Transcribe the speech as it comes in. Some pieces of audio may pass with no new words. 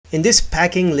In this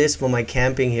packing list for my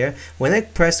camping here, when I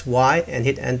press Y and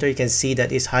hit enter, you can see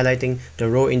that it's highlighting the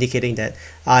row indicating that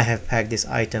I have packed this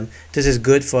item. This is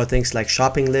good for things like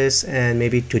shopping lists and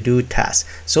maybe to-do tasks.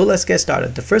 So let's get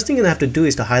started. The first thing you're gonna have to do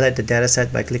is to highlight the data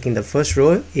set by clicking the first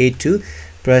row, A2,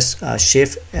 press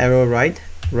shift arrow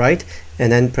right,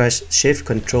 and then press shift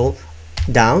control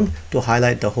down to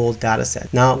highlight the whole data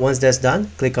set. Now once that's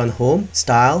done, click on home,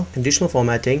 style, conditional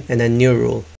formatting, and then new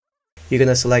rule. You're going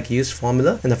to select use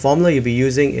formula, and the formula you'll be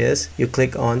using is you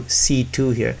click on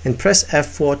C2 here and press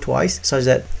F4 twice such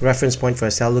that reference point for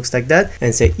a cell looks like that,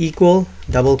 and say equal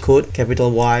double quote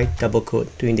capital Y double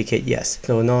quote to indicate yes.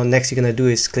 So now next you're going to do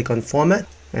is click on format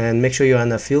and make sure you're on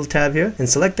the fill tab here and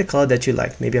select the color that you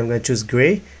like. Maybe I'm going to choose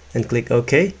gray and click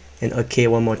OK and OK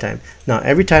one more time. Now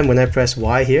every time when I press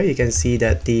Y here, you can see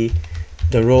that the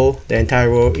entire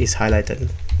row is highlighted.